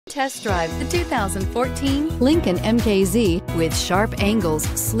Test drive the 2014 Lincoln MKZ. With sharp angles,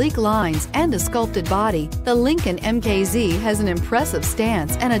 sleek lines, and a sculpted body, the Lincoln MKZ has an impressive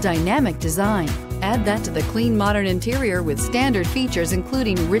stance and a dynamic design. Add that to the clean, modern interior with standard features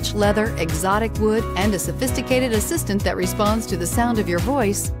including rich leather, exotic wood, and a sophisticated assistant that responds to the sound of your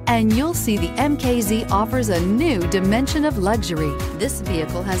voice, and you'll see the MKZ offers a new dimension of luxury. This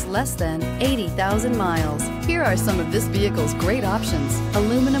vehicle has less than 80,000 miles. Here are some of this vehicle's great options: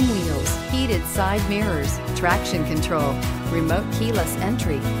 aluminum wheels, heated side mirrors, traction control, remote keyless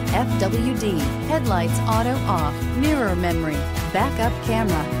entry, FWD, headlights auto off, mirror memory, backup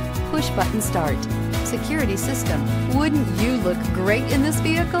camera, push button start, security system. Wouldn't you look great in this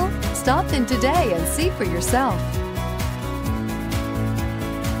vehicle? Stop in today and see for yourself.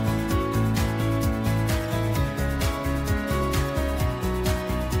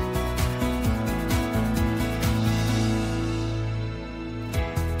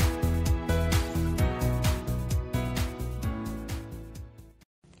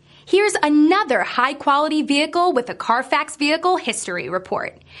 Here's another high-quality vehicle with a Carfax Vehicle History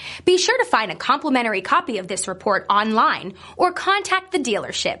Report. Be sure to find a complimentary copy of this report online or contact the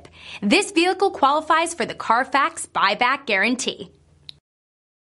dealership. This vehicle qualifies for the Carfax Buyback Guarantee.